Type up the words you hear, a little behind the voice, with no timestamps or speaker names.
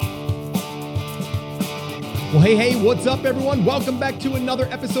Well, hey, what's up, everyone? Welcome back to another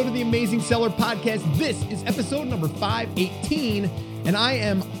episode of the Amazing Seller Podcast. This is episode number 518, and I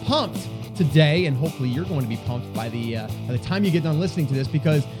am pumped today, and hopefully you're going to be pumped by the time you get done listening to this,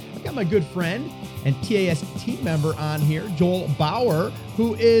 because I've got my good friend and TAS team member on here, Joel Bauer,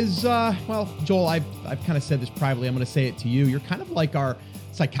 who is, Joel, I've kind of said this privately. I'm going to say it to you. You're kind of like our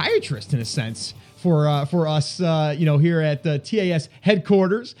psychiatrist in a sense for us, here at the TAS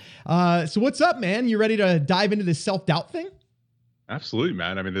headquarters. So what's up, man? You ready to dive into this self-doubt thing? Absolutely,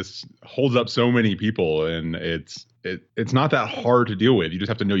 man. I mean, this holds up so many people, and it's not that hard to deal with. You just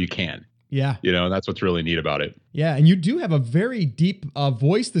have to know you can. Yeah. And that's what's really neat about it. Yeah. And you do have a very deep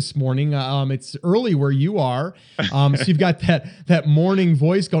voice this morning. It's early where you are. So you've got that morning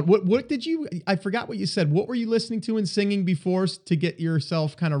voice going. What did you, I forgot what you said. What were you listening to and singing before to get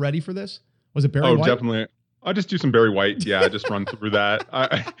yourself kind of ready for this? Was it Barry White? Oh, definitely. I'll just do some Barry White. Yeah, just run through that.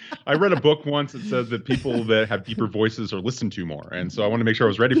 I read a book once that says that people that have deeper voices are listened to more. And so I want to make sure I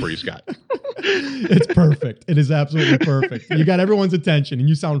was ready for you, Scott. It's perfect. It is absolutely perfect. You got everyone's attention and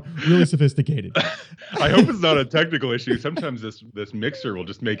you sound really sophisticated. I hope it's not a technical issue. Sometimes this mixer will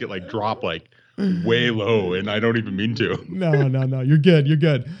just make it drop way low, and I don't even mean to. No. You're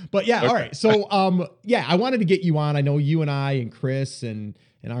good. But yeah, okay. All right. So I wanted to get you on. I know you and I and Chris and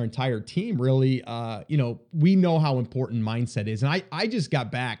our entire team really, we know how important mindset is. And I just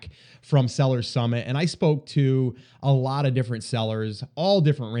got back from Seller Summit, and I spoke to a lot of different sellers, all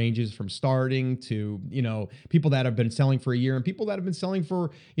different ranges, from starting to, people that have been selling for a year and people that have been selling for,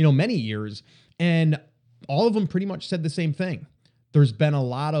 many years. And all of them pretty much said the same thing. There's been a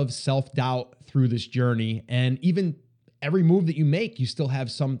lot of self-doubt through this journey, and even every move that you make, you still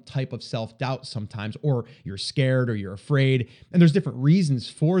have some type of self-doubt sometimes, or you're scared or you're afraid. And there's different reasons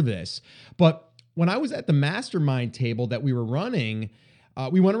for this. But when I was at the mastermind table that we were running,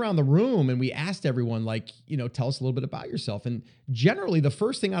 we went around the room and we asked everyone, tell us a little bit about yourself. And generally the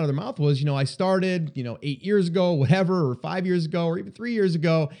first thing out of their mouth was, I started, 8 years ago, whatever, or 5 years ago, or even 3 years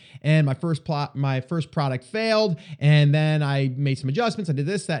ago. And my first product failed. And then I made some adjustments. I did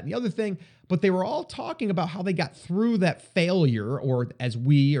this, that, and the other thing. But they were all talking about how they got through that failure, or as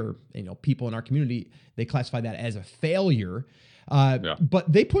we, or people in our community, they classify that as a failure.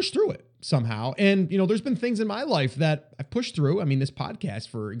 But they pushed through it somehow. And, there's been things in my life that I've pushed through. I mean, this podcast,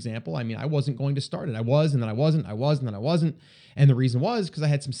 for example, I wasn't going to start it. I was, and then I wasn't, and then I wasn't. And the reason was because I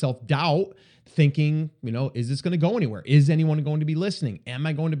had some self-doubt, thinking, is this going to go anywhere? Is anyone going to be listening? Am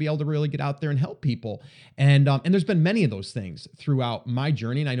I going to be able to really get out there and help people? And there's been many of those things throughout my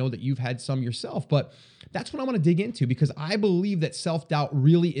journey. And I know that you've had some yourself, but that's what I want to dig into, because I believe that self-doubt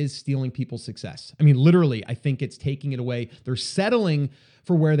really is stealing people's success. I mean, literally, I think it's taking it away. They're settling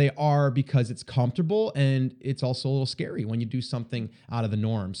for where they are because it's comfortable, and it's also a little scary when you do something out of the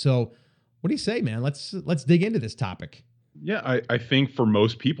norm. So what do you say, man? Let's dig into this topic. Yeah, I think for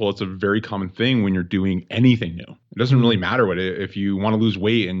most people, it's a very common thing when you're doing anything new. It doesn't really matter if you want to lose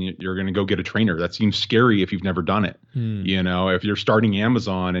weight and you're going to go get a trainer. That seems scary if you've never done it. If you're starting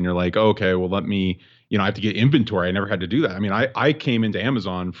Amazon and you're like, oh, okay, well, let me, I have to get inventory. I never had to do that. I mean, I came into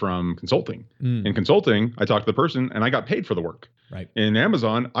Amazon from consulting. In consulting, I talked to the person and I got paid for the work. Right. In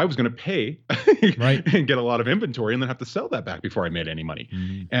Amazon, I was going to pay right. and get a lot of inventory and then have to sell that back before I made any money.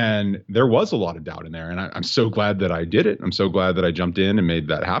 And there was a lot of doubt in there. And I'm so glad that I did it. I'm so glad that I jumped in and made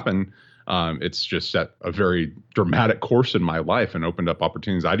that happen. It's just set a very dramatic course in my life and opened up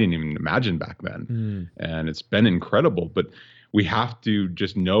opportunities I didn't even imagine back then. And it's been incredible. But we have to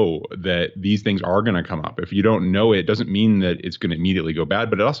just know that these things are going to come up. If you don't know it doesn't mean that it's going to immediately go bad,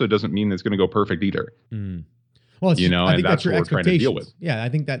 but it also doesn't mean that it's going to go perfect either. Well, I think that's your what we're trying to deal with. Yeah, I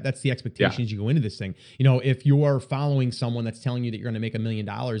think that's the expectations you go into this thing. If you are following someone that's telling you that you're going to make $1 million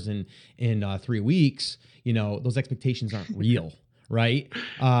in 3 weeks, those expectations aren't real. Right.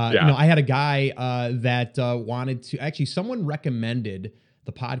 I had a guy that wanted to, actually someone recommended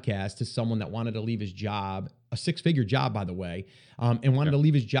the podcast to someone that wanted to leave his job, a 6-figure job, by the way, and wanted to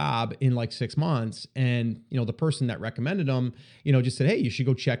leave his job in 6 months. And, the person that recommended him, just said, hey, you should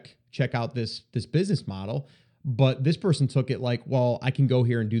go check out this business model. But this person took it well, I can go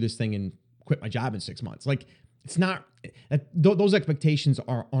here and do this thing and quit my job in 6 months. It's not, those expectations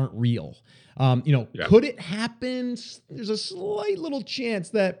aren't real. Could it happen? There's a slight little chance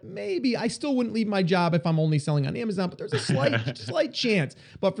that maybe I still wouldn't leave my job if I'm only selling on Amazon, but there's a slight chance.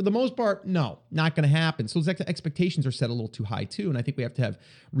 But for the most part, no, not going to happen. So those expectations are set a little too high too. And I think we have to have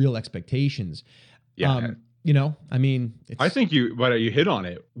real expectations. Yeah. I think you hit on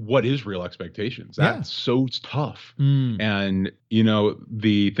it. What is real expectations? That's so tough. And,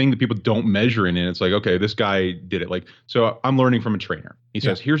 the thing that people don't measure in it, it's okay, this guy did it. So I'm learning from a trainer. He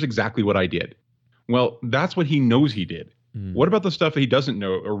says, here's exactly what I did. Well, that's what he knows he did. What about the stuff that he doesn't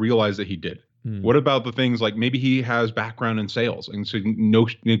know or realize that he did? What about the things like maybe he has background in sales and so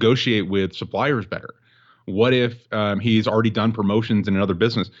negotiate with suppliers better? What if he's already done promotions in another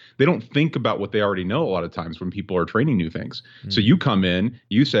business? They don't think about what they already know a lot of times when people are training new things. So you come in,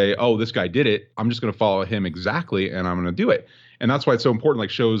 you say, oh, this guy did it. I'm just going to follow him exactly and I'm going to do it. And that's why it's so important, like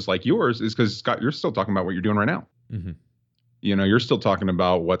shows like yours, is because Scott, you're still talking about what you're doing right now. You know, you're still talking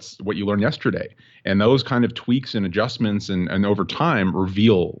about what you learned yesterday. And those kind of tweaks and adjustments and over time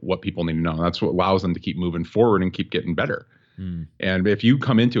reveal what people need to know. That's what allows them to keep moving forward and keep getting better. And if you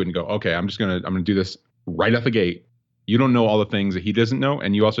come into it and go, okay, I'm going to do this right out the gate, you don't know all the things that he doesn't know.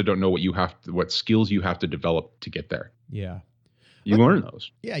 And you also don't know what skills you have to develop to get there. Yeah. You learn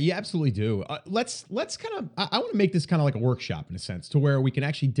those. Yeah, you absolutely do. Let's kind of, I want to make this kind of like a workshop in a sense to where we can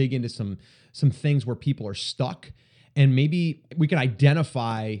actually dig into some things where people are stuck. And maybe we can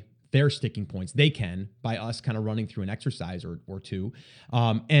identify their sticking points. They can by us kind of running through an exercise or two.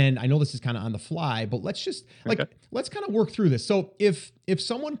 And I know this is kind of on the fly, but let's just let's kind of work through this. So if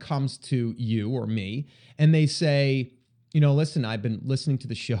someone comes to you or me and they say, you know, listen, I've been listening to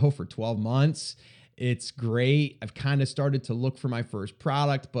the show for 12 months. It's great. I've kind of started to look for my first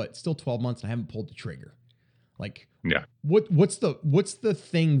product, but still 12 months and I haven't pulled the trigger. Like, yeah, what's the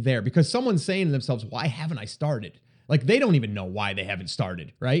thing there? Because someone's saying to themselves, why haven't I started? Like they don't even know why they haven't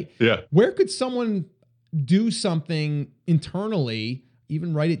started, right? Yeah. Where could someone do something internally,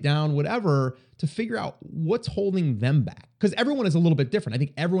 even write it down, whatever, to figure out what's holding them back? Because everyone is a little bit different. I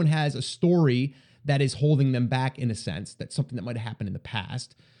think everyone has a story that is holding them back in a sense. That's something that might have happened in the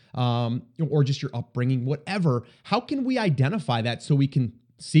past, or just your upbringing, whatever. How can we identify that so we can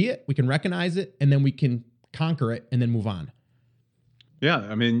see it, we can recognize it, and then we can conquer it and then move on? Yeah,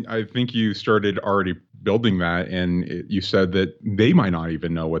 I mean, I think you started already building that, and you said that they might not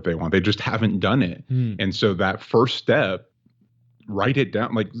even know what they want. They just haven't done it. And so that first step, write it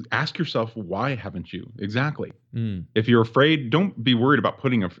down. Like, ask yourself, why haven't you? Exactly. If you're afraid, don't be worried about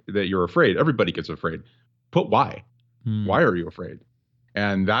putting that you're afraid. Everybody gets afraid. Put why. Why are you afraid?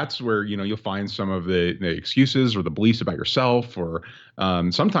 And that's where, you know, you'll find some of the excuses or the beliefs about yourself, or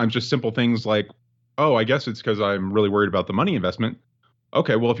sometimes just simple things like, oh, I guess it's because I'm really worried about the money investment.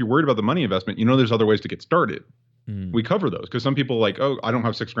 Okay, well, if you're worried about the money investment, you know, there's other ways to get started. We cover those because some people are like, oh, I don't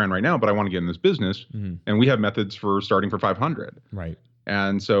have $6,000 right now, but I want to get in this business. And we have methods for starting for 500. Right.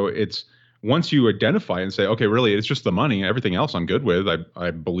 And so it's once you identify and say, okay, really, it's just the money. Everything else I'm good with.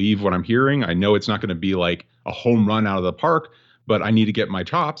 I believe what I'm hearing. I know it's not going to be like a home run out of the park, but I need to get my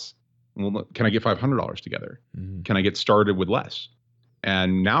chops. Well, can I get $500 together? Can I get started with less?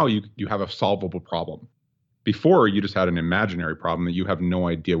 And now you have a solvable problem. Before, you just had an imaginary problem that you have no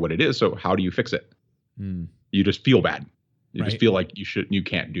idea what it is. So how do you fix it? You just feel bad. You just feel like you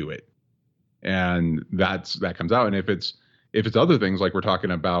can't do it. And that comes out. And if it's other things like we're talking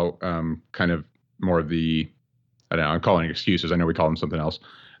about, kind of more of the, I don't know, I'm calling it excuses. I know we call them something else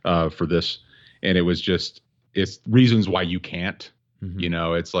for this. And it's reasons why you can't. You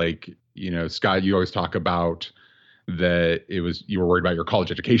know, it's like, you know, Scott, you always talk about that you were worried about your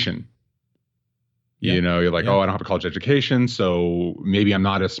college education. You know, you're like, oh, I don't have a college education, so maybe I'm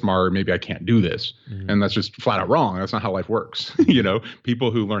not as smart. Maybe I can't do this. And that's just flat out wrong. That's not how life works. You know, people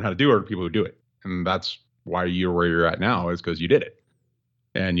who learn how to do it are people who do it. And that's why you're where you're at now, is because you did it.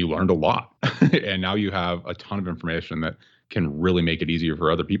 And you learned a lot. And now you have a ton of information that can really make it easier for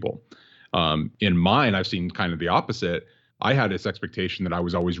other people. In mine, I've seen kind of the opposite. I had this expectation that I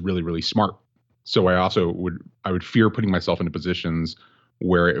was always really, really smart. So I also would fear putting myself into positions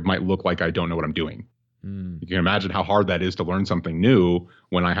where it might look like I don't know what I'm doing. You can imagine how hard that is to learn something new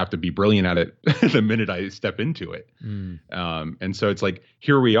when I have to be brilliant at it the minute I step into it. And so it's like,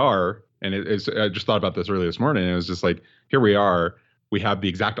 here we are. And I just thought about this earlier this morning. And it was just like, here we are. We have the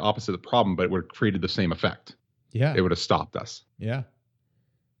exact opposite of the problem, but it would have created the same effect. Yeah. It would have stopped us. Yeah.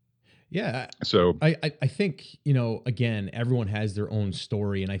 Yeah. So I think, you know, again, everyone has their own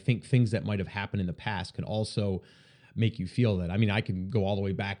story. And I think things that might have happened in the past can also make you feel that. I mean, I can go all the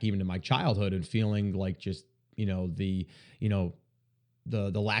way back even to my childhood and feeling like just, you know,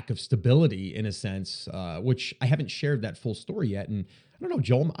 the lack of stability in a sense, which I haven't shared that full story yet. And I don't know,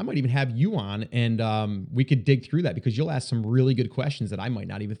 Joel, I might even have you on and we could dig through that because you'll ask some really good questions that I might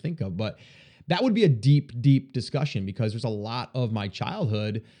not even think of. But that would be a deep, deep discussion because there's a lot of my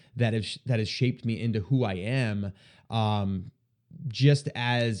childhood that has shaped me into who I am, just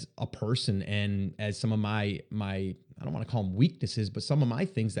as a person and as some of my I don't want to call them weaknesses, but some of my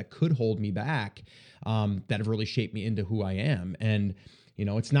things that could hold me back, that have really shaped me into who I am. And,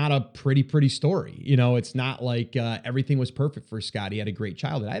 it's not a pretty story. It's not like everything was perfect for Scott. He had a great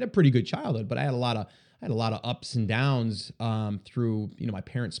childhood. I had a pretty good childhood, but I had a lot of ups and downs through, my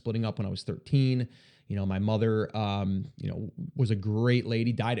parents splitting up when I was 13. My mother, was a great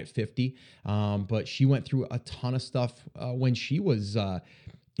lady, died at 50. But she went through a ton of stuff when she was,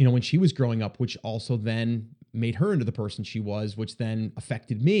 when she was growing up, which also then made her into the person she was, which then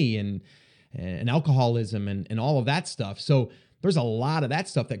affected me and alcoholism and all of that stuff. So there's a lot of that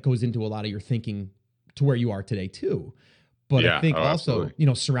stuff that goes into a lot of your thinking to where you are today too. But I think also,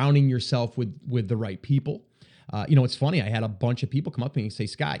 absolutely. Surrounding yourself with the right people. It's funny. I had a bunch of people come up to me and say,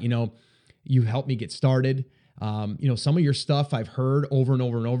 Scott, you helped me get started. Some of your stuff I've heard over and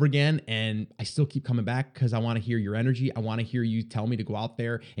over and over again, and I still keep coming back because I want to hear your energy. I want to hear you tell me to go out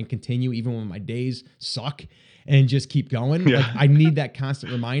there and continue even when my days suck and just keep going. Yeah. Like I need that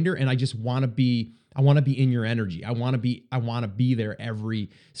constant reminder, and I just want to be in your energy. I want to be there every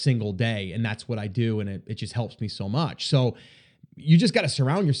single day. And that's what I do. And it just helps me so much. So you just got to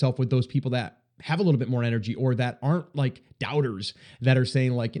surround yourself with those people that have a little bit more energy, or that aren't like doubters that are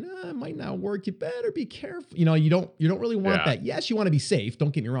saying like, it might not work. You better be careful. You don't really want that. Yes, you want to be safe.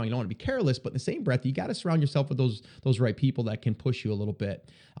 Don't get me wrong. You don't want to be careless, but in the same breath, you got to surround yourself with those right people that can push you a little bit.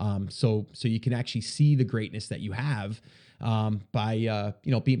 So you can actually see the greatness that you have, by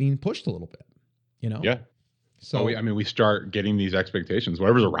being pushed a little bit, Yeah. So we start getting these expectations,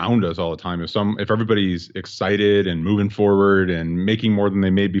 whatever's around us all the time. If everybody's excited and moving forward and making more than they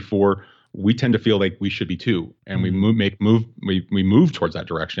made before, we tend to feel like we should be too. And we move towards that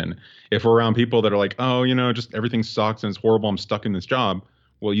direction. If we're around people that are like, oh, just everything sucks and it's horrible, I'm stuck in this job.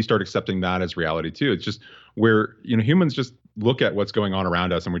 Well, you start accepting that as reality too. It's just where, humans just look at what's going on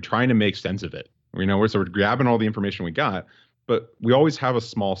around us and we're trying to make sense of it. We're grabbing all the information we got, but we always have a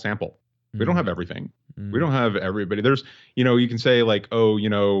small sample. We don't have everything. We don't have everybody. There's, you can say like, oh,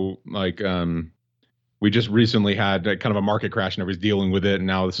 we just recently had kind of a market crash and everybody's dealing with it. And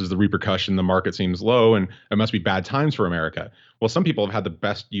now this is the repercussion. The market seems low and it must be bad times for America. Well, some people have had the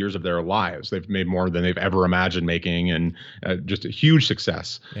best years of their lives. They've made more than they've ever imagined making, and just a huge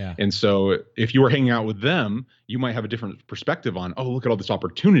success. Yeah. And so if you were hanging out with them, you might have a different perspective on, oh, look at all this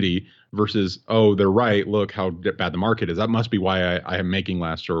opportunity versus, oh, they're right. Look how bad the market is. That must be why I am making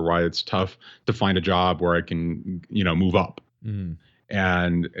less, or why it's tough to find a job where I can, move up. Mm.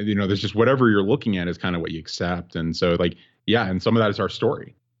 And, there's just whatever you're looking at is kind of what you accept. And so and some of that is our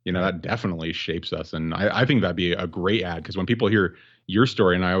story, that definitely shapes us. And I think that'd be a great ad, because when people hear your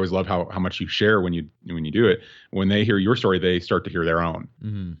story, and I always love how much you share when you do it, when they hear your story, they start to hear their own.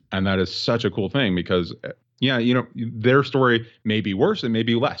 Mm-hmm. And that is such a cool thing, because their story may be worse, it may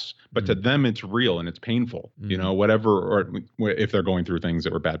be less, but to them it's real and it's painful, whatever, or if they're going through things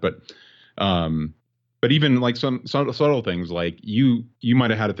that were bad. But even like some subtle things, like you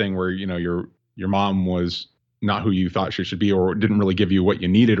might have had a thing where, your mom was not who you thought she should be, or didn't really give you what you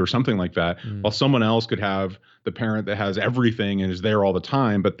needed or something like that. While someone else could have the parent that has everything and is there all the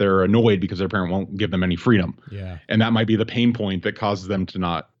time, but they're annoyed because their parent won't give them any freedom. Yeah. And that might be the pain point that causes them to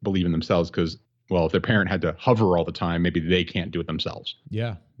not believe in themselves, because, well, if their parent had to hover all the time, maybe they can't do it themselves.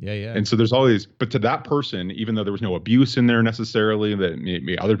 Yeah. And so there's always, but to that person, even though there was no abuse in there necessarily that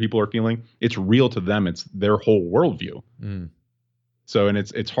maybe other people are feeling, it's real to them. It's their whole worldview. So, and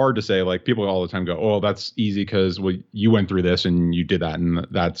it's hard to say, like, people all the time go, oh, that's easy because you went through this and you did that, and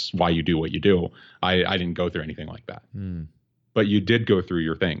that's why you do what you do. I didn't go through anything like that, but you did go through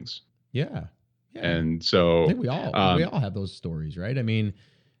your things. Yeah. And so I think we all have those stories, right? I mean,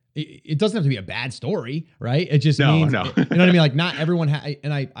 it doesn't have to be a bad story, right? It just means, you know what I mean? Like, not everyone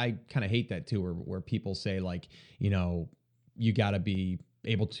and I kind of hate that too, where people say like, you got to be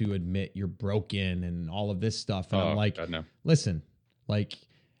able to admit you're broken and all of this stuff. And I'm like, God, no. Listen, like,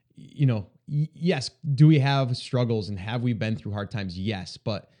 yes, do we have struggles and have we been through hard times? Yes,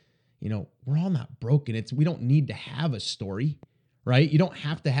 but we're all not broken. We don't need to have a story. Right? You don't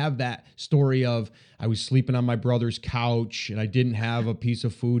have to have that story of, I was sleeping on my brother's couch and I didn't have a piece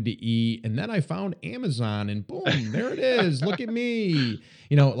of food to eat, and then I found Amazon and boom, there it is. Look at me.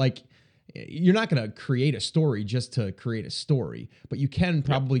 Like, you're not going to create a story just to create a story, but you can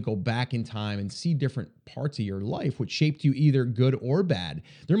probably go back in time and see different parts of your life which shaped you, either good or bad.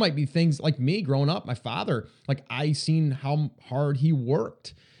 There might be things like me growing up, my father, like, I seen how hard he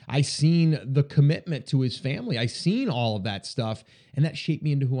worked. I seen the commitment to his family. I seen all of that stuff, and that shaped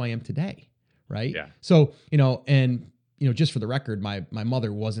me into who I am today. Right. Yeah. So, just for the record, my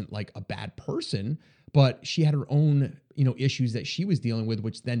mother wasn't like a bad person, but she had her own, issues that she was dealing with,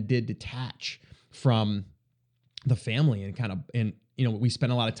 which then did detach from the family and kind of, and, we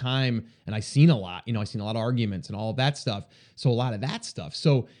spent a lot of time, and I seen a lot of arguments and all of that stuff. So a lot of that stuff.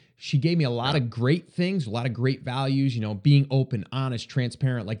 So she gave me a lot of great things, a lot of great values, being open, honest,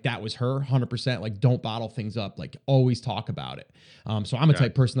 transparent. Like that was her 100%. Like don't bottle things up, like always talk about it. So I'm a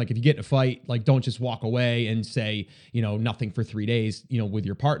type person, like if you get in a fight, like don't just walk away and say, nothing for 3 days, with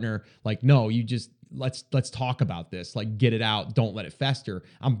your partner. Like, no, you just, let's talk about this, like get it out. Don't let it fester.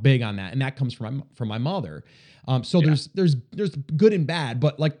 I'm big on that. And that comes from my mother. So there's good and bad,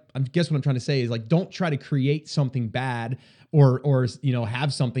 but like, I guess what I'm trying to say is like, don't try to create something bad or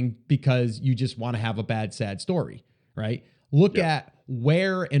have something because you just want to have a bad, sad story, right? Look at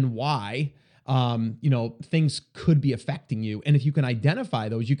where and why, things could be affecting you. And if you can identify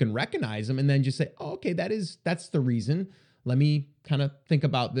those, you can recognize them and then just say, oh, okay, that's the reason. Let me kind of think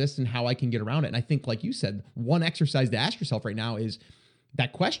about this and how I can get around it. And I think, like you said, one exercise to ask yourself right now is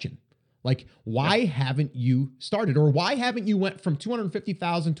that question. Like, why haven't you started, or why haven't you went from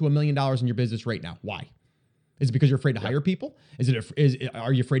 $250,000 to $1 million in your business right now? Why? Is it because you're afraid to hire people?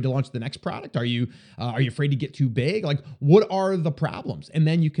 Are you afraid to launch the next product? Are you afraid to get too big? Like, what are the problems? And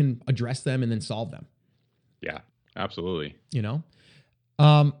then you can address them and then solve them. Yeah, absolutely.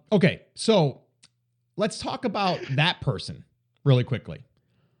 Okay. So let's talk about that person really quickly.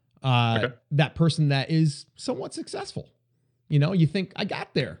 That person that is somewhat successful. You think I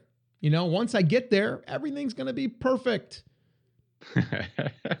got there. Once I get there, everything's going to be perfect.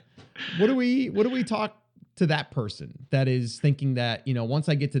 What do we talk to that person that is thinking that, once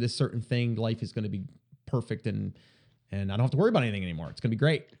I get to this certain thing, life is going to be perfect and I don't have to worry about anything anymore. It's going to be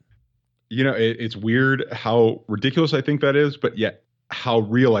great. It's weird how ridiculous I think that is, but yet how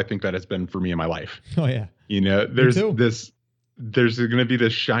real I think that has been for me in my life. Oh yeah. There's going to be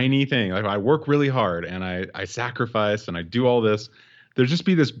this shiny thing. Like I work really hard and I sacrifice and I do all this. There's just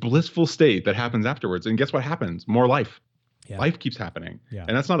be this blissful state that happens afterwards. And guess what happens? More life. Yeah. Life keeps happening. Yeah.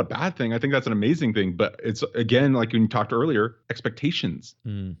 And that's not a bad thing. I think that's an amazing thing. But it's, again, like when you talked earlier, expectations.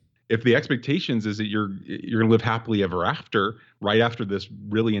 If the expectations is that you're going to live happily ever after, right after this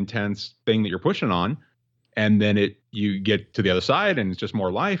really intense thing that you're pushing on, and then you get to the other side and it's just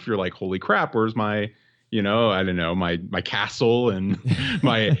more life, you're like, holy crap, where's my, I don't know, my castle and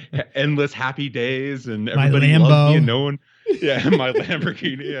my endless happy days and everybody loves me and no one. Yeah, my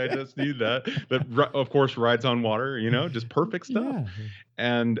Lamborghini. I just need that. That of course rides on water. Just perfect stuff. Yeah.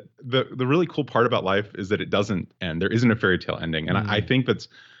 And the really cool part about life is that it doesn't end. There isn't a fairy tale ending, and I think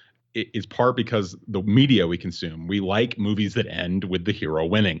it's part because the media we consume. We like movies that end with the hero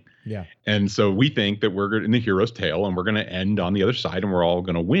winning. Yeah. And so we think that we're in the hero's tale and we're going to end on the other side and we're all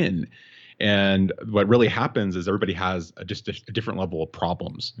going to win. And what really happens is everybody has just a different level of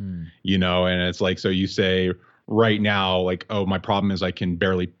problems, and it's like, so you say right now, like, oh, my problem is I can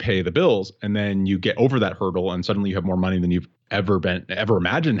barely pay the bills. And then you get over that hurdle and suddenly you have more money than you've ever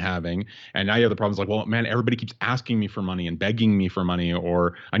imagined having. And now you have the problems like, well, man, everybody keeps asking me for money and begging me for money,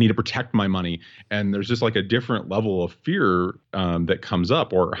 or I need to protect my money. And there's just like a different level of fear that comes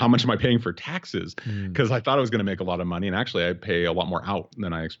up, or how much am I paying for taxes? Because I thought I was going to make a lot of money and actually I pay a lot more out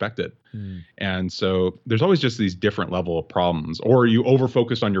than I expected. And so there's always just these different level of problems, or you over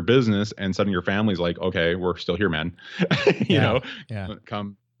focused on your business and suddenly your family's like, okay, we're still here, man.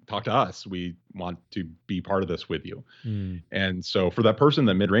 Come talk to us. We want to be part of this with you. And so for that person,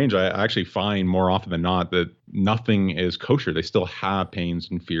 that mid-range, I actually find more often than not that nothing is kosher. They still have pains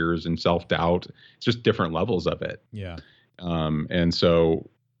and fears and self-doubt. It's just different levels of it. Yeah. And so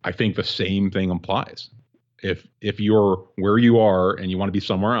I think the same thing applies. If you're where you are and you want to be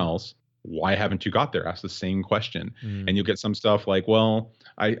somewhere else, why haven't you got there? Ask the same question. And you'll get some stuff like, well,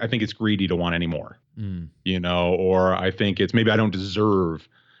 I think it's greedy to want any more, or I think it's maybe I don't deserve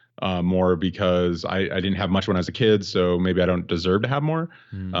more because I didn't have much when I was a kid. So maybe I don't deserve to have more.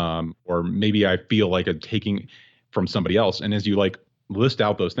 Or maybe I feel like I'm taking from somebody else. And as you like list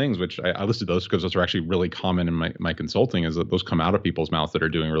out those things, which I listed those because those are actually really common in my consulting, is that those come out of people's mouths that are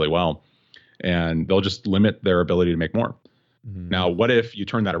doing really well. And they'll just limit their ability to make more. Now, what if you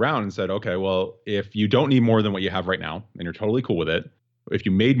turn that around and said, okay, well, if you don't need more than what you have right now and you're totally cool with it, if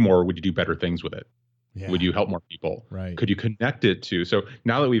you made more, would you do better things with it? Yeah. Would you help more people? Right. Could you connect it to? So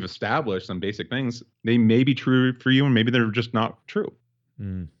now that we've established some basic things, they may be true for you and maybe they're just not true.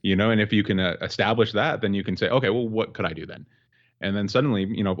 And if you can establish that, then you can say, okay, well, what could I do then? And then suddenly,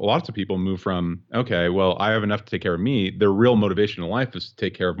 lots of people move from, okay, well, I have enough to take care of me. Their real motivation in life is to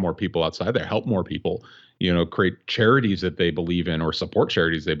take care of more people outside there, help more people, create charities that they believe in or support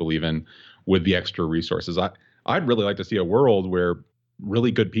charities they believe in with the extra resources. I'd really like to see a world where really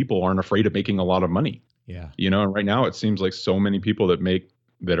good people aren't afraid of making a lot of money. Yeah. And right now it seems like so many people that make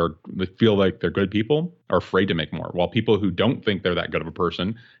that feel like they're good people are afraid to make more, while people who don't think they're that good of a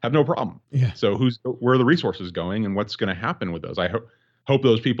person have no problem. Yeah. So where are the resources going, and what's going to happen with those? I hope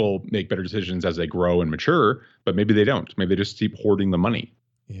those people make better decisions as they grow and mature, but maybe they don't. Maybe they just keep hoarding the money.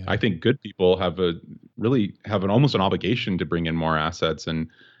 Yeah. I think good people have almost an obligation to bring in more assets and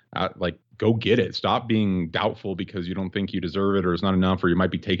like go get it. Stop being doubtful because you don't think you deserve it or it's not enough, or you're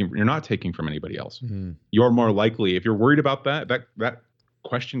not taking from anybody else. Mm-hmm. You're more likely, if you're worried about that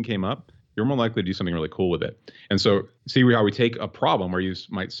question came up, you're more likely to do something really cool with it. And so see how we take a problem where you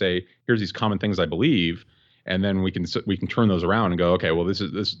might say, here's these common things I believe, and then we can turn those around and go, okay, well,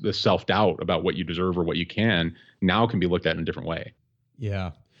 this self-doubt about what you deserve or what you can now can be looked at in a different way.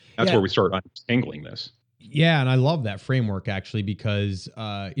 Yeah. That's where we start untangling this. Yeah. And I love that framework actually, because,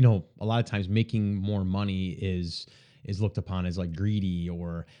 a lot of times making more money is looked upon as like greedy,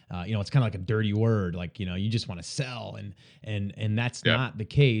 or, it's kind of like a dirty word. Like, you just want to sell, and that's not the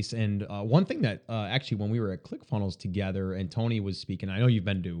case. And one thing that actually, when we were at ClickFunnels together and Tony was speaking, I know you've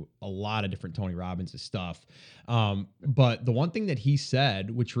been to a lot of different Tony Robbins' stuff. But the one thing that he said,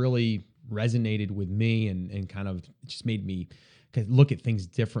 which really resonated with me and kind of just made me look at things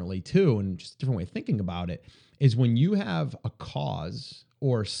differently too, and just a different way of thinking about it, is when you have a cause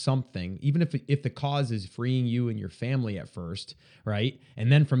or something, even if the cause is freeing you and your family at first, right?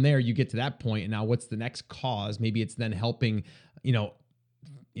 And then from there you get to that point, and now what's the next cause? Maybe it's then helping,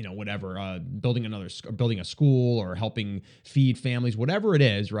 whatever, building a school, or helping feed families, whatever it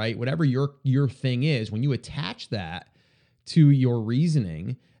is, right? Whatever your thing is, when you attach that to your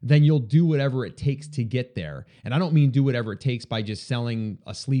reasoning, then you'll do whatever it takes to get there. And I don't mean do whatever it takes by just selling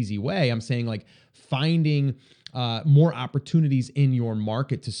a sleazy way. I'm saying like finding more opportunities in your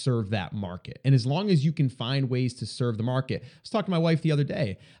market to serve that market. And as long as you can find ways to serve the market, I was talking to my wife the other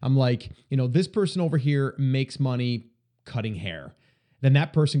day. I'm like, this person over here makes money cutting hair. Then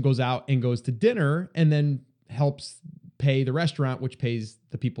that person goes out and goes to dinner and then helps pay the restaurant, which pays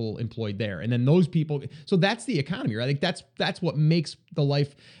the people employed there. And then those people, so that's the economy, right? Like that's what makes the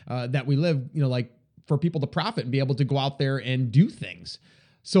life that we live, like for people to profit and be able to go out there and do things.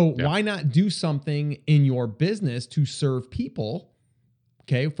 So why not do something in your business to serve people,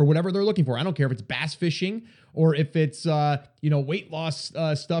 okay, for whatever they're looking for? I don't care if it's bass fishing or if it's, weight loss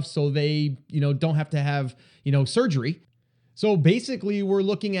stuff so they, don't have to have, surgery. So basically we're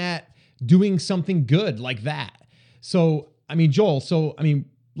looking at doing something good like that. So, Joel,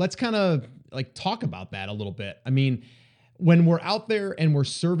 let's kind of like talk about that a little bit. When we're out there and we're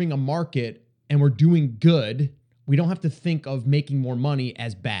serving a market and we're doing good, we don't have to think of making more money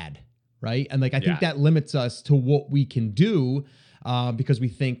as bad, right? And like, I think that limits us to what we can do because we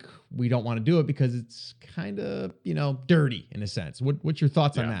think we don't want to do it because it's kind of, dirty in a sense. What's your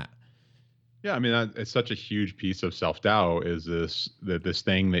thoughts on that? Yeah, it's such a huge piece of self-doubt is this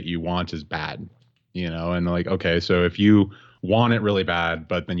thing that you want is bad. And like, okay, so if you want it really bad,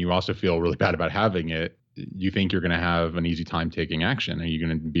 but then you also feel really bad about having it, you think you're going to have an easy time taking action and you're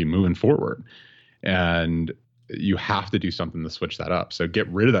going to be moving forward. And you have to do something to switch that up. So get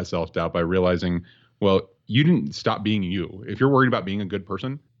rid of that self-doubt by realizing, well, you didn't stop being you. If you're worried about being a good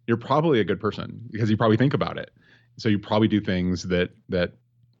person, you're probably a good person because you probably think about it. So you probably do things that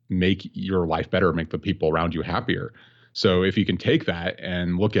make your life better, make the people around you happier. So if you can take that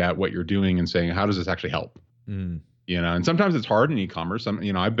and look at what you're doing and saying, how does this actually help? And sometimes it's hard in e-commerce.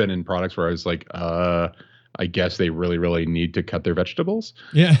 I've been in products where I was like, I guess they really, really need to cut their vegetables.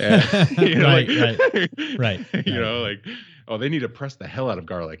 Yeah. And, right. Like, oh, they need to press the hell out of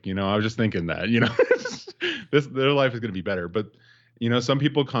garlic. I was just thinking that, their life is going to be better. But, some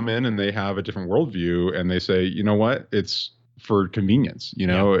people come in and they have a different worldview and they say, you know what, it's for convenience.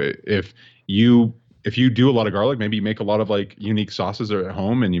 If you do a lot of garlic, maybe you make a lot of like unique sauces at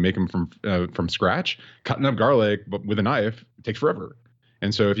home and you make them from scratch. Cutting up garlic but with a knife takes forever.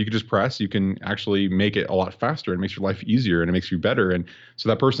 And so if you could just press, you can actually make it a lot faster and it makes your life easier and it makes you better. And so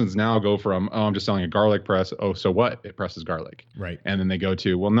that person's now go from, oh, I'm just selling a garlic press. Oh, so what? It presses garlic. Right. And then they go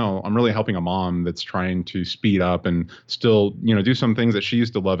to, well, no, I'm really helping a mom that's trying to speed up and still, do some things that she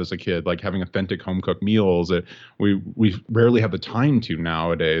used to love as a kid, like having authentic home cooked meals that we rarely have the time to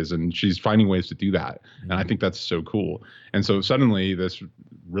nowadays. And she's finding ways to do that. And I think that's so cool. And so suddenly this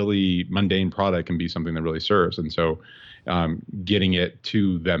really mundane product can be something that really serves. And so getting it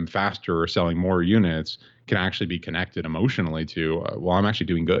to them faster or selling more units can actually be connected emotionally to, well, I'm actually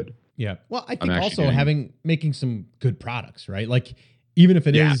doing good. Yeah. Well, I think also making some good products, right? Like even if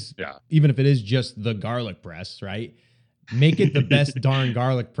it is just the garlic press, right? Make it the best darn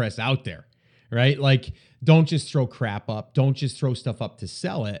garlic press out there, right? Like don't just throw crap up. Don't just throw stuff up to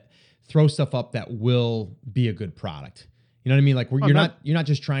sell it. Throw stuff up that will be a good product. You know what I mean? Like Oh, you're not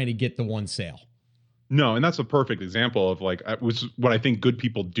just trying to get the one sale. No, and that's a perfect example of like was what I think good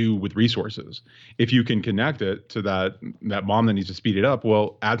people do with resources. If you can connect it to that mom that needs to speed it up,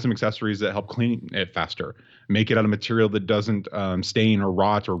 well, add some accessories that help clean it faster. Make it out of material that doesn't stain or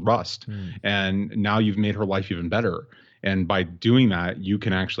rot or rust, and now you've made her life even better. And by doing that, you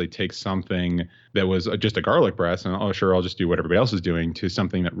can actually take something that was just a garlic press and, oh, sure, I'll just do what everybody else is doing, to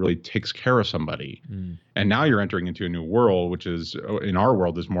something that really takes care of somebody. And now you're entering into a new world, which is, in our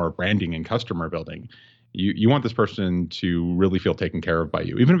world, is more branding and customer building. You want this person to really feel taken care of by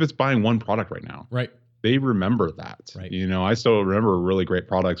you, even if it's buying one product right now. Right. They remember that. Right. You know, I still remember really great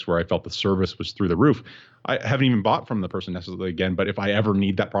products where I felt the service was through the roof. I haven't even bought from the person necessarily again, but if I ever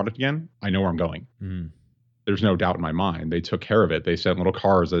need that product again, I know where I'm going. There's no doubt in my mind. They took care of it. They sent little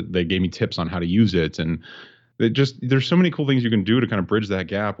cars that they gave me tips on how to use it. And there's so many cool things you can do to kind of bridge that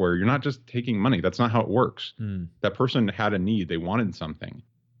gap where you're not just taking money. That's not how it works. That person had a need. They wanted something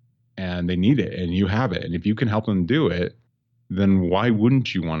and they need it, and you have it. And if you can help them do it, then why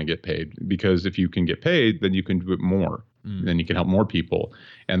wouldn't you want to get paid? Because if you can get paid, then you can do it more. Then you can help more people.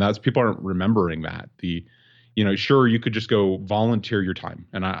 And that's, people aren't remembering that. Sure, you could just go volunteer your time.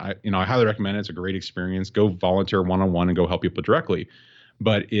 And I highly recommend it. It's a great experience. Go volunteer one-on-one and go help people directly.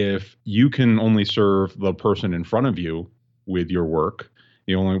 But if you can only serve the person in front of you with your work,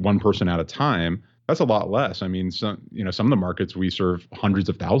 only one person at a time, that's a lot less. I mean, some of the markets we serve hundreds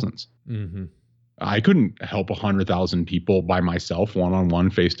of thousands. I couldn't help 100,000 people by myself, one-on-one,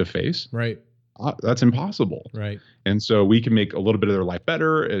 face-to-face. Right. That's impossible. Right. And so we can make a little bit of their life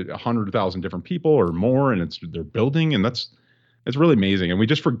better, 100,000 different people or more, and they're building, and it's really amazing. And we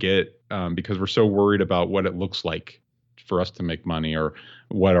just forget because we're so worried about what it looks like for us to make money, or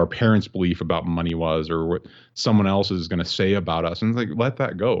what our parents' belief about money was, or what someone else is going to say about us. And it's like, let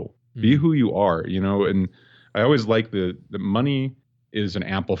that go. Be who you are, And I always like the money is an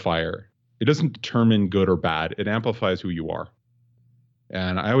amplifier. It doesn't determine good or bad. It amplifies who you are.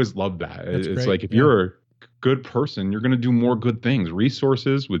 And I always love that. It's great. Like, if you're a good person, you're going to do more good things.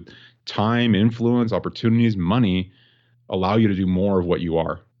 Resources with time, influence, opportunities, money allow you to do more of what you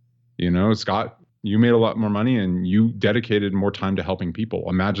are. Scott, you made a lot more money and you dedicated more time to helping people.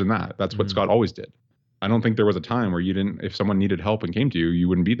 Imagine that. That's what Scott always did. I don't think there was a time where if someone needed help and came to you, you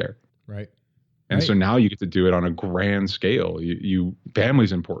wouldn't be there. Right. And so now you get to do it on a grand scale.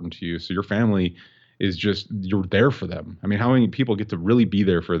 Family's important to you. So your family is just, you're there for them. I mean, how many people get to really be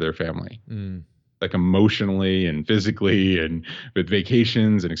there for their family? Like emotionally and physically, and with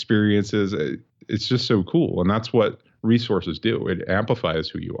vacations and experiences. It's just so cool. And that's what resources do. It amplifies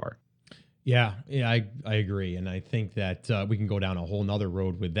who you are. Yeah, I agree. And I think that we can go down a whole nother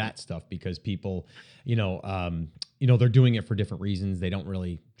road with that stuff, because people, they're doing it for different reasons. They don't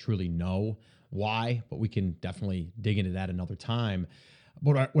really truly know why, but we can definitely dig into that another time.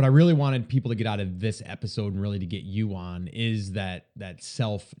 But what I really wanted people to get out of this episode, and really to get you on, is that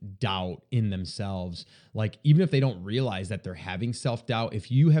self-doubt in themselves. Like, even if they don't realize that they're having self-doubt,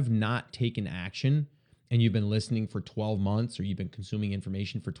 if you have not taken action and you've been listening for 12 months, or you've been consuming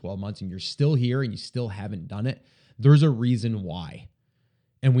information for 12 months and you're still here and you still haven't done it, there's a reason why.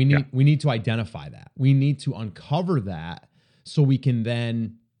 And we need to identify that. We need to uncover that, so we can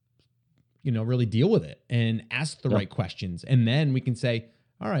then, really deal with it and ask the right questions. And then we can say,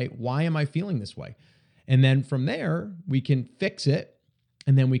 all right, why am I feeling this way? And then from there, we can fix it,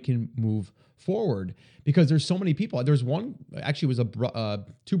 and then we can move forward. Because there's so many people. There's one, actually, it was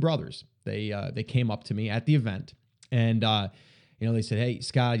two brothers. They came up to me at the event, and they said, "Hey,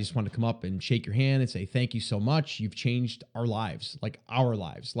 Scott, I just wanted to come up and shake your hand and say thank you so much. You've changed our lives, like our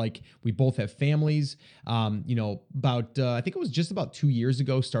lives. Like, we both have families. About I think it was just about 2 years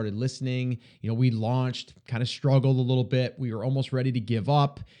ago, started listening. We launched, kind of struggled a little bit. We were almost ready to give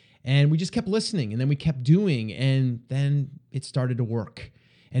up, and we just kept listening, and then we kept doing, and then it started to work.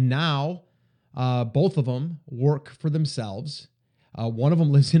 And now both of them work for themselves. One of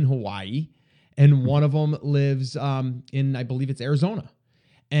them lives in Hawaii, and one of them lives in, I believe it's Arizona.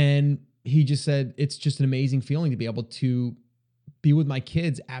 And he just said, it's just an amazing feeling to be able to be with my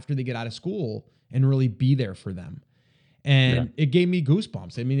kids after they get out of school and really be there for them. And it gave me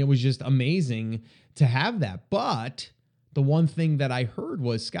goosebumps. I mean, it was just amazing to have that. But the one thing that I heard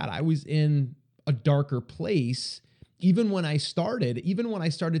was, Scott, I was in a darker place even when I started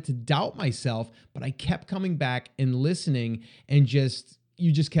to doubt myself, but I kept coming back and listening, and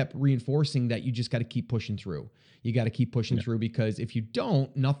you just kept reinforcing that you just got to keep pushing through. You got to keep pushing through, because if you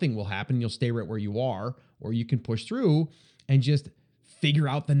don't, nothing will happen. You'll stay right where you are, or you can push through and just figure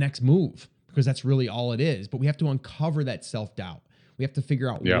out the next move, because that's really all it is. But we have to uncover that self-doubt. We have to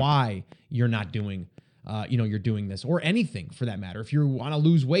figure out why you're not doing you're doing this, or anything for that matter. If you want to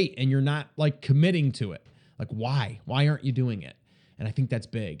lose weight and you're not like committing to it, like why aren't you doing it? And I think that's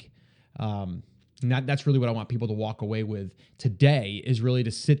big. And that's really what I want people to walk away with today, is really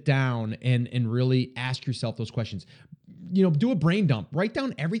to sit down and really ask yourself those questions. Do a brain dump, write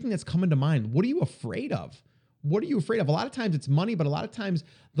down everything that's coming to mind. What are you afraid of? What are you afraid of? A lot of times it's money, but a lot of times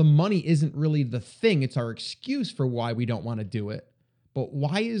the money isn't really the thing. It's our excuse for why we don't want to do it. But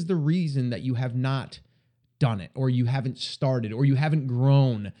why is the reason that you have not done it, or you haven't started, or you haven't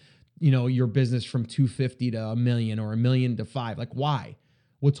grown, your business from 250 to $1 million, or $1 million to 5? Like, why?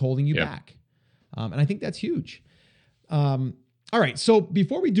 What's holding you back? And I think that's huge. All right. So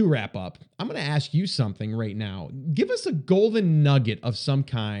before we do wrap up, I'm going to ask you something right now. Give us a golden nugget of some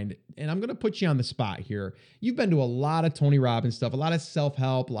kind. And I'm going to put you on the spot here. You've been to a lot of Tony Robbins stuff, a lot of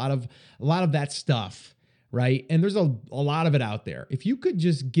self-help, a lot of that stuff, right? And there's a lot of it out there. If you could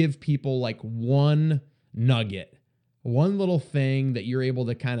just give people like one nugget, one little thing that you're able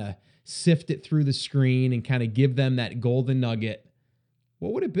to kind of sift it through the screen and kind of give them that golden nugget,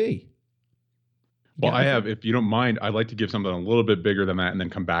 what would it be? Well, if you don't mind, I'd like to give something a little bit bigger than that and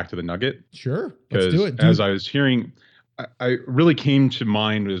then come back to the nugget. Sure. Let's do it. As I was hearing, I really came to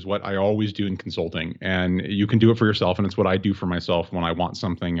mind is what I always do in consulting. And you can do it for yourself. And it's what I do for myself when I want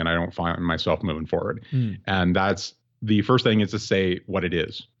something and I don't find myself moving forward. And that's the first thing, is to say what it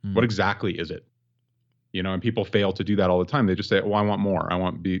is. What exactly is it? And people fail to do that all the time. They just say, oh, I want more. I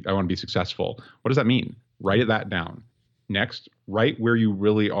want to be successful. What does that mean? Write that down. Next, write where you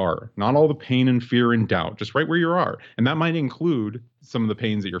really are. Not all the pain and fear and doubt, just write where you are. And that might include some of the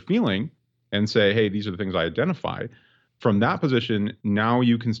pains that you're feeling, and say, hey, these are the things I identify. From that position, now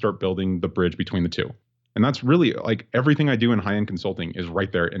you can start building the bridge between the two. And that's really like everything I do in high-end consulting is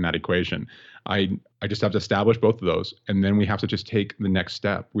right there in that equation. I just have to establish both of those. And then we have to just take the next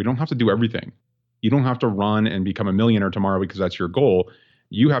step. We don't have to do everything. You don't have to run and become a millionaire tomorrow because that's your goal.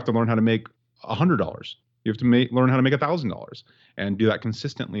 You have to learn how to make $100. You have to learn how to make $1,000 and do that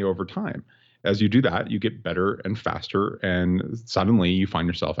consistently over time. As you do that, you get better and faster, and suddenly you find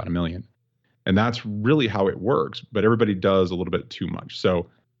yourself at $1 million. And that's really how it works. But everybody does a little bit too much. So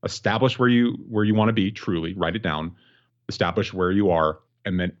establish where you want to be, truly write it down, establish where you are,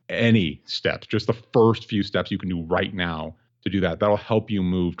 and then any steps, just the first few steps you can do right now to do that. That'll help you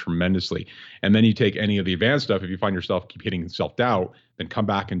move tremendously. And then you take any of the advanced stuff. If you find yourself keep hitting self-doubt, then come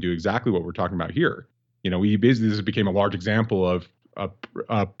back and do exactly what we're talking about here. We basically, this became a large example of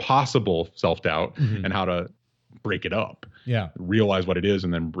a possible self-doubt and how to break it up. Yeah. Realize what it is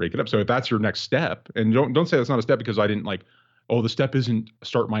and then break it up. So if that's your next step, and don't say that's not a step because I didn't like, oh, the step isn't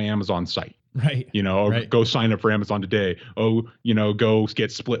start my Amazon site. Right. Or go sign up for Amazon today. Oh, go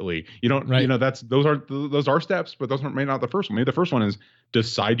get Splitly. Those are steps, but those may not the first one. Maybe the first one is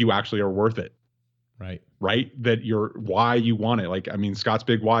decide you actually are worth it. Right. That why you want it. Like, Scott's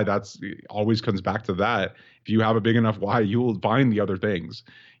big why, that's always comes back to that. If you have a big enough why, you will find the other things.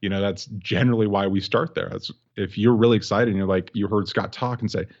 That's generally why we start there. That's if you're really excited and you're like, you heard Scott talk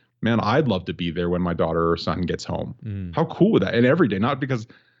and say, man, I'd love to be there when my daughter or son gets home. How cool would that? And every day, not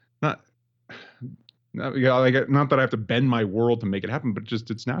that I have to bend my world to make it happen, but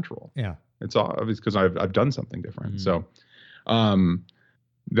just it's natural. Yeah. It's obvious because I've done something different. So,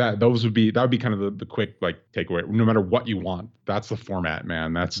 that would be kind of the quick takeaway. No matter what you want, that's the format,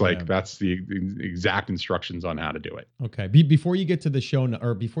 man. That's that's the exact instructions on how to do it. Okay. Before you get to the show,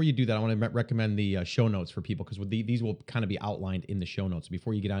 or before you do that, I want to recommend the show notes for people, because these will kind of be outlined in the show notes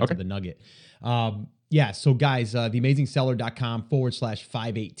before you get on to the nugget. So guys,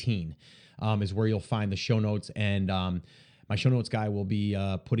 theamazingseller.com/518 is where you'll find the show notes, and my show notes guy will be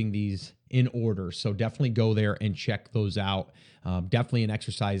putting these in order. So definitely go there and check those out. Definitely an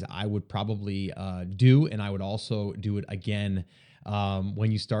exercise I would probably do, and I would also do it again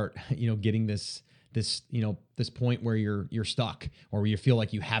when you start, getting this point where you're stuck, or where you feel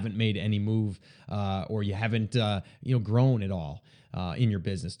like you haven't made any move, or you haven't grown at all in your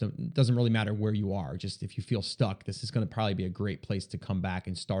business. It doesn't really matter where you are. Just if you feel stuck, this is going to probably be a great place to come back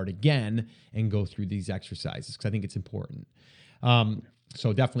and start again and go through these exercises, because I think it's important.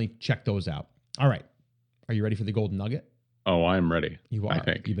 So definitely check those out. All right. Are you ready for the golden nugget? Oh, I'm ready. You are. I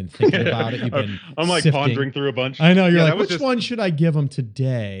think. You've been thinking about it. You've been I'm like sifting. Pondering through a bunch. I know. You're like, which one should I give them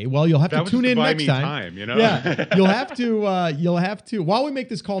today? Well, you'll have to tune in next time. Yeah. You'll have to, while we make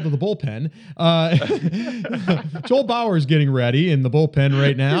this call to the bullpen, Joel Bauer is getting ready in the bullpen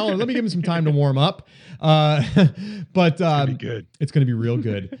right now. Let me give him some time to warm up. But it's going to be good. It's going to be real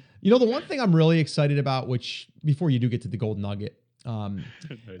good. The one thing I'm really excited about, which before you do get to the golden nugget,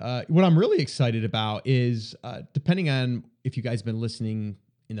 what I'm really excited about is, depending on if you guys have been listening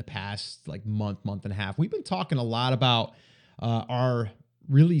in the past like month and a half, we've been talking a lot about our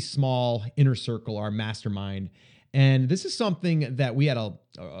really small inner circle, our mastermind. And this is something that we had a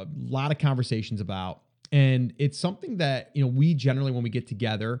lot of conversations about. And it's something that, we generally, when we get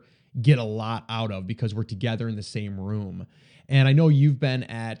together, get a lot out of because we're together in the same room. And I know you've been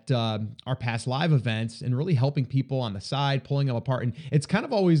at our past live events and really helping people on the side, pulling them apart. And it's kind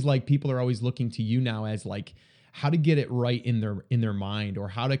of always like people are always looking to you now as like how to get it right in their mind, or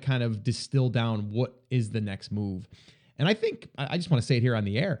how to kind of distill down what is the next move. And I think I just want to say it here on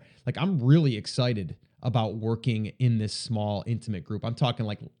the air. Like, I'm really excited about working in this small, intimate group. I'm talking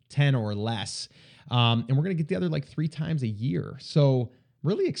like 10 or less. And we're going to get together like 3 times a year. So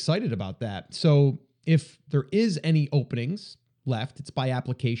really excited about that. So if there is any openings left, it's by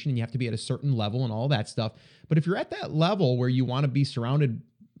application and you have to be at a certain level and all that stuff. But if you're at that level where you want to be surrounded,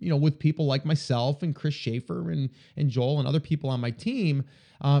 with people like myself and Chris Schaefer and Joel and other people on my team,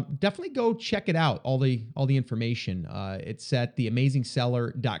 definitely go check it out. All the information. It's at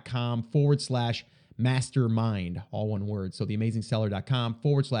theamazingseller.com/mastermind, all one word. So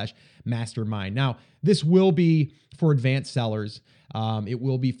theamazingseller.com/mastermind. Now, this will be for advanced sellers. It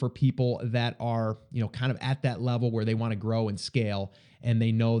will be for people that are, kind of at that level where they want to grow and scale, and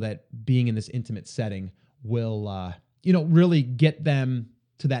they know that being in this intimate setting will, really get them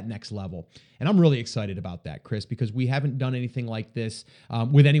to that next level. And I'm really excited about that, Chris, because we haven't done anything like this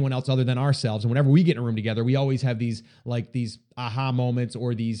with anyone else other than ourselves. And whenever we get in a room together, we always have these aha moments,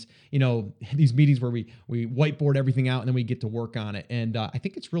 or these meetings where we whiteboard everything out and then we get to work on it. And I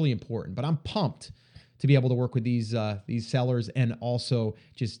think it's really important. But I'm pumped to be able to work with these sellers, and also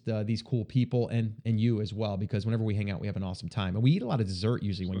just these cool people, and you as well, because whenever we hang out, we have an awesome time. And we eat a lot of dessert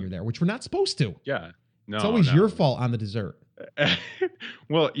usually when you're there, which we're not supposed to. Yeah. No, it's always your fault on the dessert.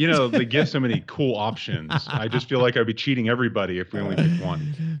 Well, they give so many cool options. I just feel like I'd be cheating everybody if we only picked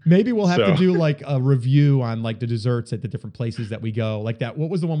one. Maybe we'll have to do like a review on like the desserts at the different places that we go. Like that.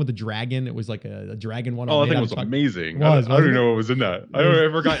 What was the one with the dragon? It was like a dragon one. Oh, I think it was amazing. I don't even know what was in that. I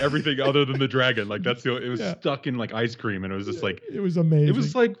forgot everything other than the dragon. Like it was stuck in like ice cream, and it was just like, it was amazing. It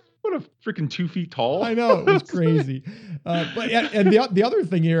was like, what a freaking 2 feet tall. I know, it was crazy. But the other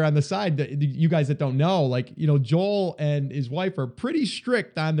thing here on the side, that you guys that don't know, like, Joel and his wife are pretty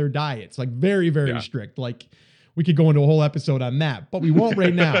strict on their diets, like very, very strict. Like, we could go into a whole episode on that, but we won't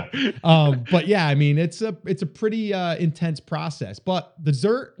right now. But yeah, I mean, it's a pretty intense process. But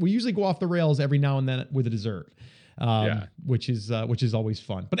dessert, we usually go off the rails every now and then with a dessert. Which is always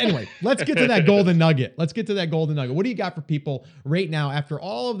fun. But anyway, let's get to that golden nugget. What do you got for people right now after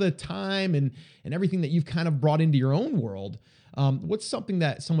all of the time and everything that you've kind of brought into your own world? What's something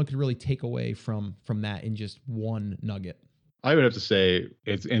that someone could really take away from that in just one nugget? I would have to say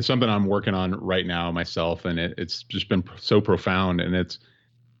it's something I'm working on right now myself, and it's just been so profound, and it's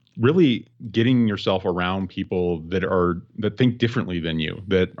really getting yourself around people that think differently than you,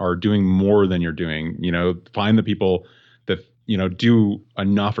 that are doing more than you're doing. Find the people that do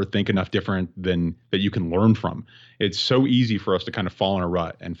enough or think enough different than that you can learn from. It's so easy for us to kind of fall in a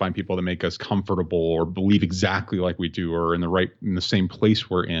rut and find people that make us comfortable or believe exactly like we do, or in the same place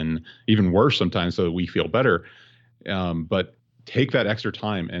we're in, even worse sometimes, so that we feel better. But take that extra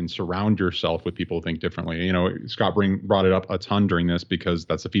time and surround yourself with people who think differently. Scott brought it up a ton during this, because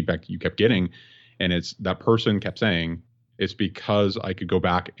that's the feedback you kept getting. And it's that person kept saying, it's because I could go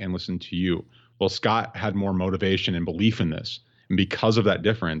back and listen to you. Well, Scott had more motivation and belief in this. And because of that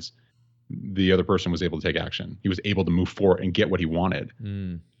difference, the other person was able to take action. He was able to move forward and get what he wanted.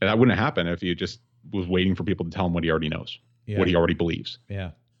 And that wouldn't happen if he just was waiting for people to tell him what he already knows, what he already believes.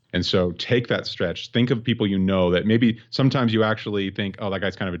 Yeah. And so take that stretch. Think of people that maybe sometimes you actually think, oh, that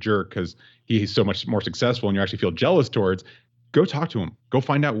guy's kind of a jerk because he's so much more successful, and you actually feel jealous towards. Go talk to him. Go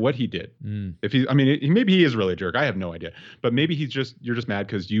find out what he did. Maybe he is really a jerk. I have no idea. But maybe you're just mad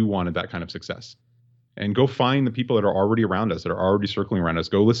because you wanted that kind of success. And go find the people that are already around us, that are already circling around us.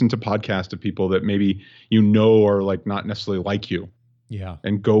 Go listen to podcasts of people that maybe are like not necessarily like you. Yeah.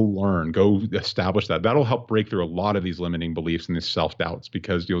 And go learn, go establish that. That'll help break through a lot of these limiting beliefs and these self-doubts,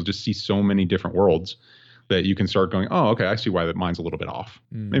 because you'll just see so many different worlds that you can start going, oh, okay, I see why that mine's a little bit off.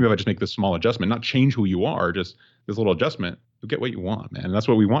 Maybe if I just make this small adjustment, not change who you are, just this little adjustment, you'll get what you want, man. And that's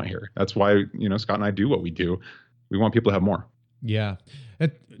what we want here. That's why, Scott and I do what we do. We want people to have more. Yeah.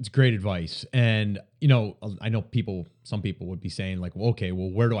 It's great advice. And, I know some people would be saying like, well, okay,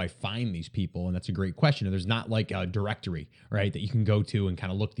 well, where do I find these people? And that's a great question. And there's not like a directory, right, that you can go to and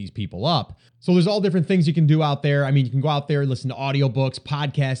kind of look these people up. So there's all different things you can do out there. I mean, you can go out there and listen to audiobooks,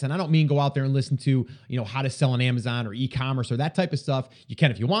 podcasts, and I don't mean go out there and listen to, how to sell on Amazon or e-commerce or that type of stuff. You can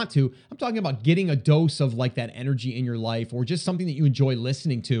if you want to. I'm talking about getting a dose of like that energy in your life or just something that you enjoy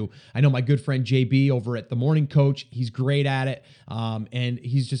listening to. I know my good friend JB over at The Morning Coach, he's great at it. And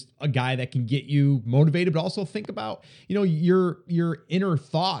he's just a guy that can get you motivated, but also think about, your inner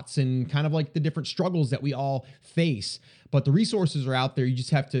thoughts and kind of like the different struggles that we all face. But the resources are out there. You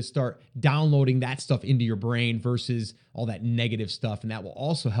just have to start downloading that stuff into your brain versus all that negative stuff. And that will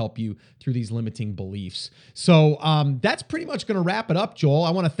also help you through these limiting beliefs. So that's pretty much going to wrap it up, Joel.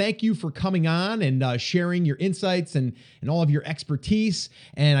 I want to thank you for coming on and sharing your insights and all of your expertise.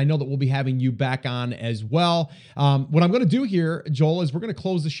 And I know that we'll be having you back on as well. What I'm going to do here, Joel, is we're going to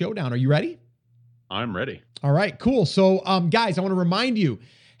close the show down. Are you ready? I'm ready. All right, cool. So guys, I want to remind you,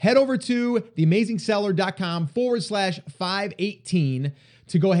 head over to theamazingseller.com/518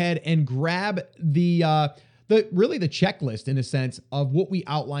 to go ahead and grab the checklist in a sense of what we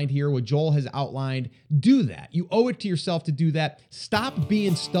outlined here, what Joel has outlined. Do that. You owe it to yourself to do that. Stop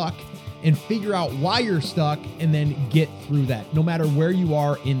being stuck and figure out why you're stuck and then get through that, no matter where you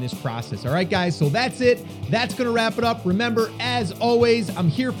are in this process. All right, guys, so that's it. That's going to wrap it up. Remember, as always, I'm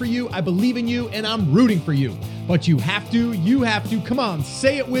here for you. I believe in you and I'm rooting for you. But you have to. Come on,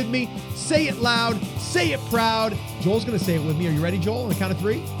 say it with me. Say it loud. Say it proud. Joel's going to say it with me. Are you ready, Joel? On the count of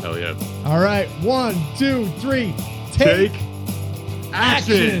 3? Hell yeah. All right. 1, 2, 3. Take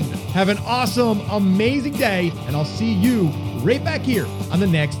action. Have an awesome, amazing day. And I'll see you right back here on the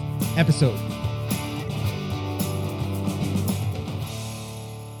next episode.